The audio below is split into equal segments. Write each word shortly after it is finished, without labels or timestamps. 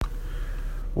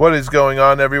What is going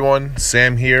on, everyone?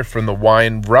 Sam here from the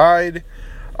Wine Ride,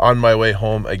 on my way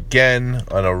home again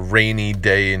on a rainy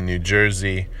day in New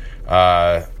Jersey.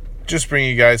 Just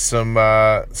bringing you guys some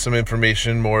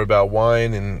information more about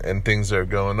wine and things that are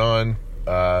going on.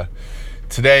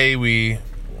 Today we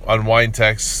on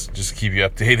winetext, just keep you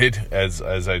updated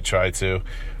as I try to.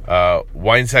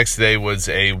 Winetext today was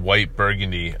a white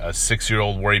Burgundy, a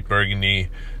 6-year-old white Burgundy.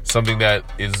 Something that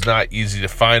is not easy to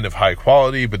find of high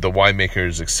quality, but the winemaker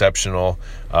is exceptional.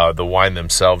 The wine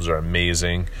themselves are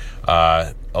amazing.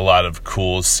 A lot of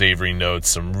cool, savory notes,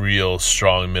 some real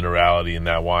strong minerality in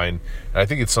that wine. And I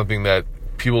think it's something that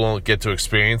people don't get to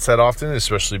experience that often,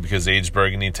 especially because aged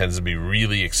Burgundy tends to be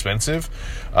really expensive.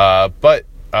 But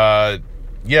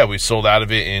we sold out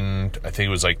of it in, I think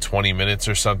it was like 20 minutes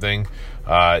or something.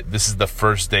 This is the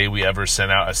first day we ever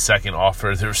sent out a second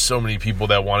offer. There were so many people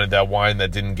that wanted that wine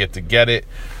that didn't get to get it,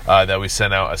 that we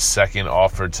sent out a second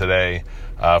offer today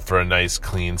for a nice,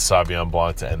 clean Sauvignon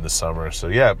Blanc to end the summer. So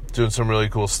yeah, doing some really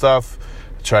cool stuff.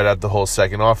 Tried out the whole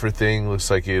second offer thing.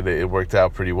 Looks like it worked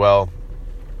out pretty well.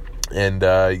 And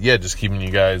just keeping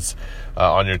you guys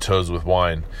on your toes with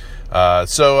wine.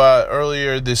 So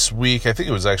earlier this week, I think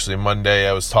it was actually Monday,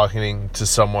 I was talking to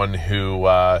someone who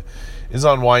is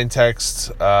on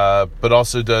winetext, but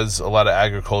also does a lot of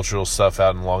agricultural stuff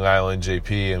out in Long Island,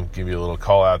 JP, and give you a little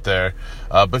call out there.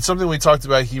 But something we talked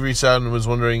about, he reached out and was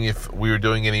wondering if we were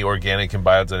doing any organic and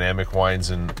biodynamic wines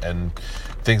and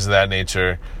things of that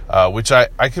nature, which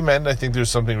I commend. I think there's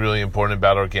something really important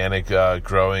about organic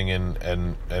growing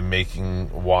and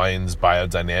making wines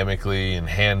biodynamically and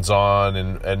hands-on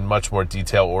and much more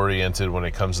detail-oriented when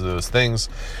it comes to those things.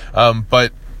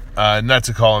 But not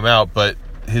to call him out, but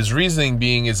his reasoning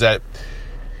being is that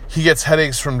he gets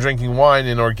headaches from drinking wine,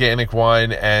 and organic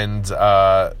wine and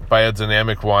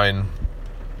biodynamic wine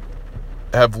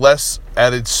have less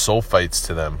added sulfites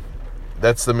to them.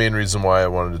 That's the main reason why I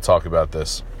wanted to talk about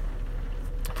this.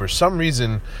 For some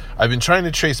reason, I've been trying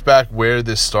to trace back where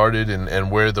this started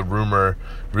and where the rumor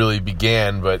really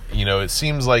began, but it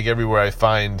seems like everywhere I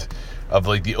find of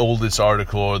like the oldest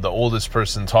article or the oldest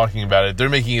person talking about it, they're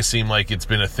making it seem like it's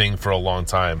been a thing for a long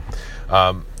time.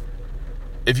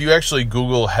 If you actually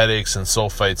Google headaches and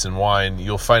sulfites in wine,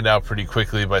 you'll find out pretty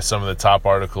quickly by some of the top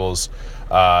articles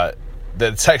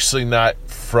that it's actually not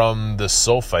from the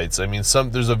sulfites. I mean,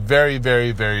 there's a very,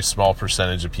 very, very small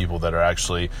percentage of people that are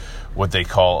actually what they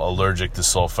call allergic to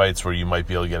sulfites, where you might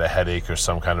be able to get a headache or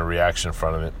some kind of reaction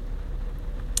from it.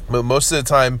 But most of the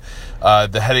time,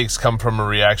 the headaches come from a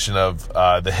reaction of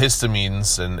the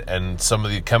histamines and some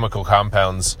of the chemical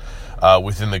compounds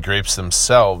within the grapes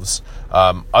themselves.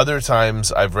 Other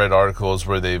times, I've read articles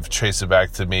where they've traced it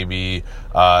back to maybe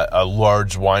a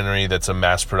large winery that's a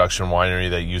mass production winery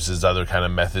that uses other kind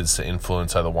of methods to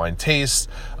influence how the wine tastes,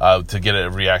 to get a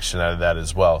reaction out of that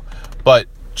as well. But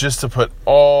just to put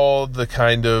all the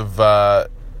kind of,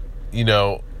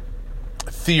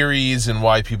 theories and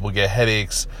why people get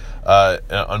headaches,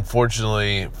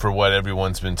 unfortunately, for what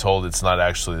everyone's been told, it's not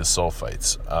actually the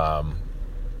sulfites.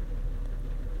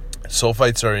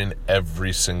 Sulfites are in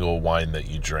every single wine that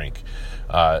you drink.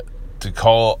 To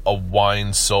call a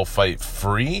wine sulfite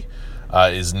free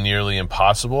is nearly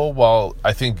impossible. While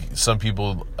I think some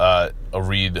people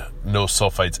read no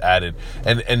sulfites added,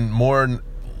 and more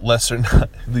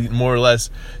or less,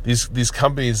 these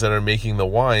companies that are making the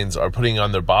wines are putting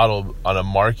on their bottle on a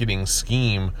marketing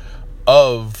scheme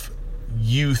of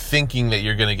you thinking that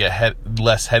you're going to get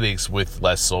less headaches with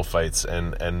less sulfites,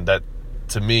 and that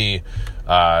to me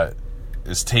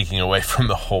is taking away from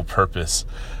the whole purpose.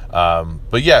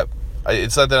 But yeah,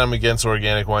 it's not that I'm against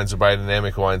organic wines or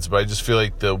biodynamic wines, but I just feel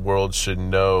like the world should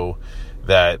know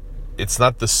that it's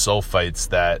not the sulfites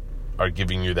that are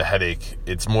giving you the headache.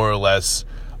 It's more or less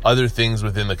other things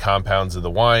within the compounds of the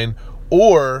wine,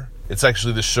 or it's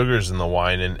actually the sugars in the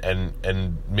wine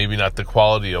and maybe not the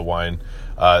quality of wine,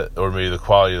 or maybe the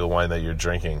quality of the wine that you're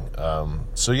drinking.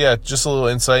 So yeah, just a little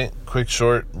insight, quick,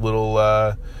 short, little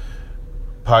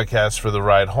podcast for the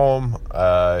ride home.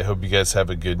 I hope you guys have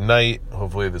a good night.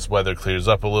 Hopefully this weather clears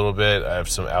up a little bit. I have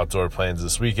some outdoor plans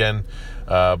this weekend.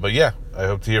 But yeah, I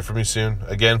hope to hear from you soon.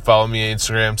 Again, follow me on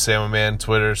Instagram, SamAman,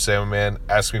 Twitter, SamAman.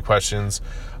 Ask me questions.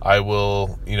 I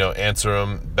will, answer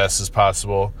them best as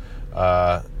possible.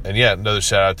 And yeah, another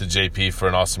shout out to JP for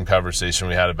an awesome conversation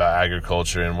we had about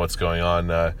agriculture and what's going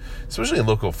on, especially in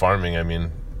local farming. I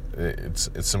mean, it's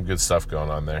some good stuff going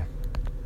on there.